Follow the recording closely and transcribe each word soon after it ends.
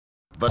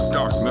The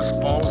darkness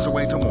falls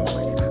away to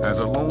morning as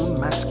a lone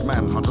masked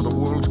manhunter, the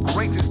world's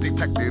greatest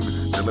detective,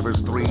 delivers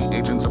 3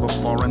 agents of a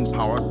foreign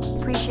power.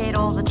 Appreciate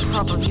all the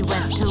trouble you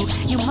went to.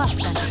 You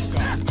must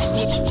understand.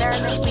 The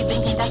experiments we've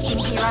been conducting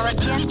here are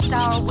against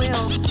our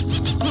will.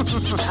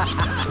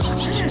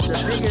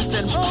 The biggest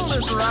and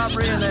boldest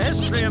robbery in the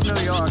history of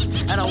New York,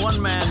 and a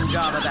one-man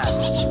job at that.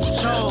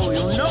 So,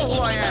 you know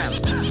who I am.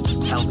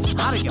 Tell me,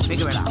 how did you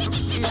figure it out?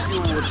 If you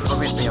would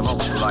permit me a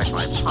moment to light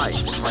my pipe,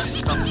 it might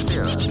become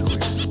clearer to you.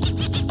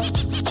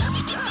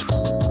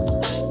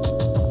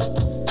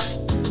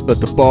 Let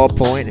the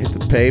ballpoint hit the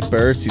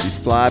paper. See these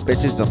fly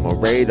bitches on my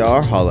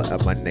radar. Holler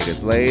at my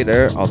niggas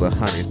later. All the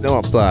honeys know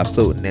I'm fly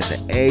floating in the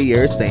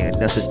air, saying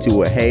nothing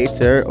to a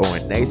hater or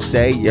an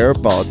naysayer.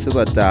 Ball till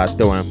I die,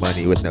 throwing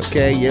money with no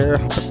care.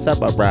 Hop inside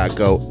my ride,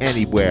 go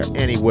anywhere,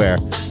 anywhere.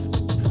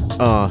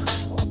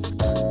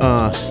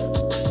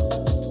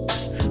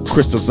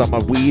 Crystals on my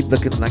weed,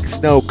 looking like a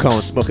snow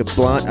cone. Smoking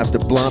blunt after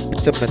blunt,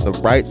 bitch, I'm in the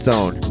right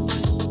zone.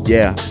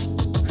 Yeah,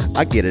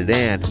 I get it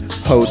in.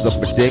 Hoes up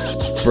my dick,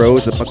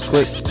 bros up my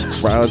click.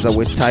 Rides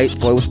always tight,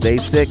 flow stay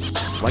sick.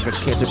 Like a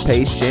cancer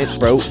patient,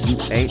 bro, you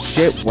ain't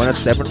shit.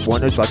 107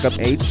 wonders like I'm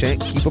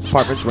ancient. Keep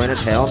apartments rented,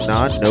 hell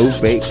nah, no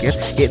vacants.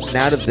 Getting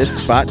out of this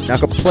spot, not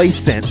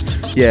complacent.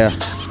 Yeah,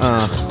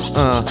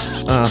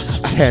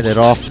 I hand it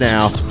off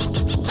now.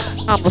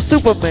 I'm a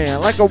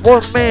Superman, like a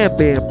one-man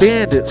band.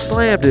 Bandit,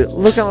 slammed it,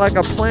 looking like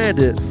I planned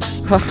it.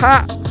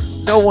 Haha,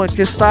 no one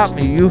can stop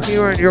me. You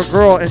hearing your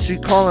girl and she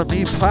calling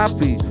me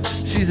Poppy.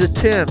 She's a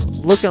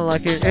 10, looking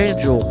like an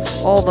angel.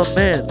 All the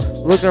men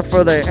looking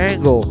for their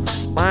angle.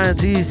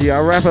 Mine's easy, I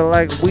rap it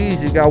like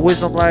Wheezy. Got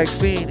wisdom like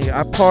Feeny,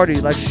 I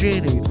party like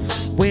Sheeny.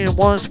 Win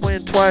once,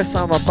 win twice,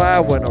 I'm a buy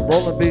winner.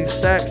 Rolling big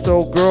stacks,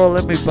 so girl,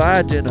 let me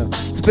buy dinner.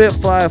 Spit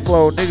fly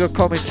flow, nigga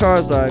call me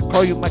Charizard.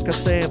 Call you Micah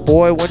saying,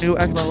 boy, when you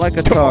acting like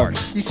a tart.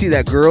 You see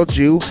that girl,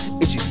 Jew?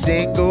 Is she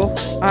single?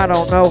 I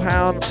don't know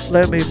how,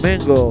 let me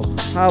mingle.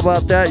 How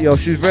about that, yo,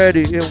 she's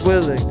ready and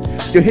willing.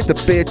 You hit the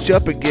bitch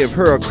up and give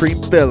her a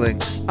cream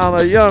filling. I'm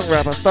a young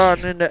rapper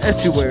starting in the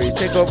estuary.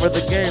 Take over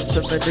the game,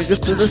 send the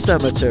niggas to the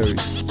cemetery.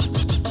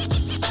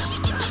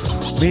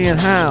 Me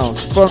and Hound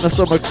from the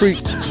Summer Creek,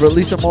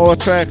 releasing more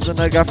tracks than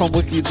I got from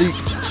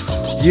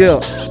WikiLeaks. Yeah,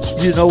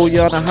 you know we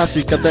on a hot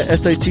seat. Got the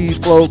SAT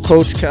flow,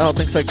 Coach Cal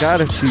thinks I got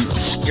it cheap.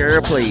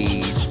 Girl,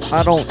 please.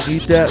 I don't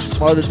need that.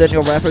 Smarter than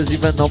your rappers,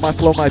 even though my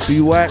flow might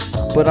be whack.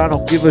 But I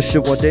don't give a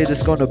shit, one day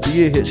this gonna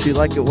be a hit. She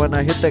like it when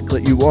I hit that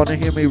clip. You wanna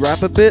hear me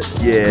rap a bit?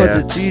 Yeah. Cause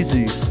it's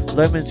easy,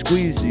 lemon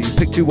squeezy.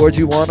 Pick 2 words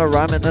you wanna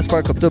rhyme and then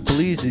spark up the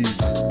bleezy.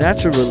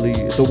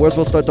 Naturally, the words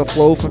will start to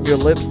flow from your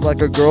lips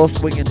like a girl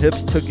swinging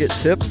hips to get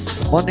tips.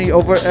 Money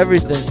over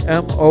everything,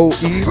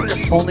 M-O-E.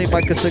 Only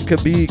Micah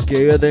could be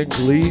gayer than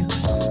Glee.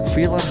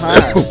 Feeling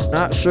high,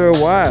 not sure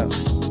why.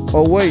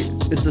 Oh wait,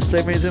 it's the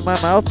same reason my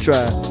mouth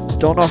dry.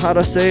 Don't know how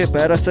to say it,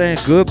 bad at saying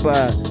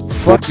goodbye.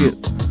 Fuck it,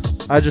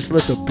 I just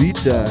let the beat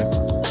die.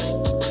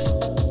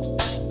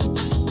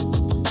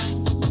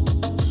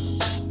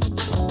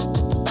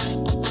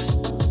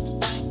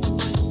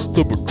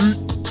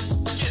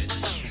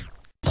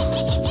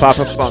 Pop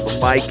up on the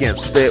mic and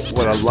spit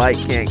what I like,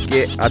 can't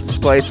get out this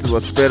place till I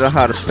spit on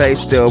how to pay.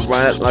 Still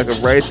run it like a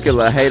race,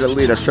 killer, hate to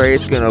lead a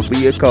trace. Gonna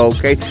be a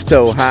cocaine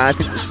so high, I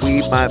think this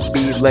weed might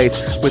be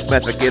laced with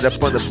meth. I get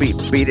up on the beat,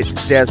 beat it to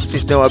death.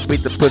 She know I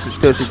beat the pussy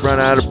till she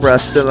run out of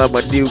breath. Still on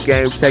my new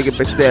game, taking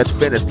big steps,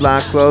 finish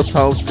line close,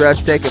 home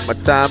stretch, taking my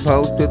time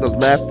home to the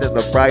left and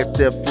the right.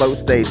 Still flow,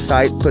 stay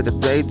tight, put the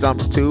shades on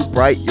me too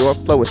bright. Your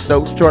flow is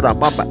so short,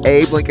 I'm on my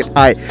A blinking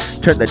height.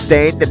 Turn the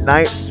day into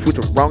night, switch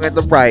the wrong and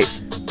the right.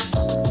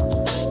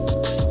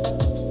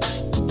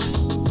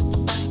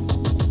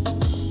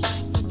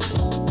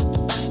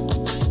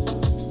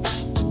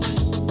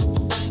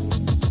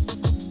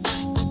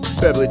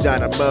 Beverly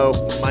Dynamo,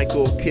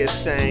 Michael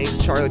Kissane,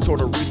 Charlie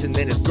told a reason,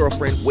 then his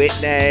girlfriend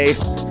Whitney.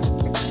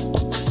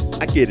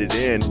 I get it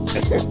in.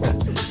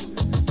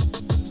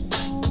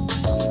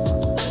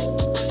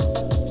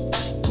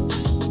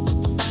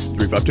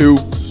 352.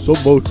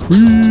 Summer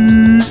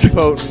Creek.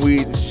 Potent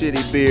weed and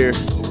shitty beer.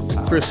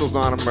 Crystals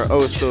on them are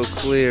oh so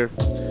clear.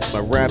 My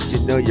raps you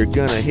know you're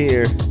gonna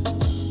hear.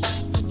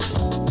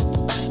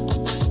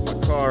 My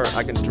car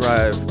I can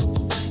drive,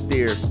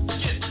 steer.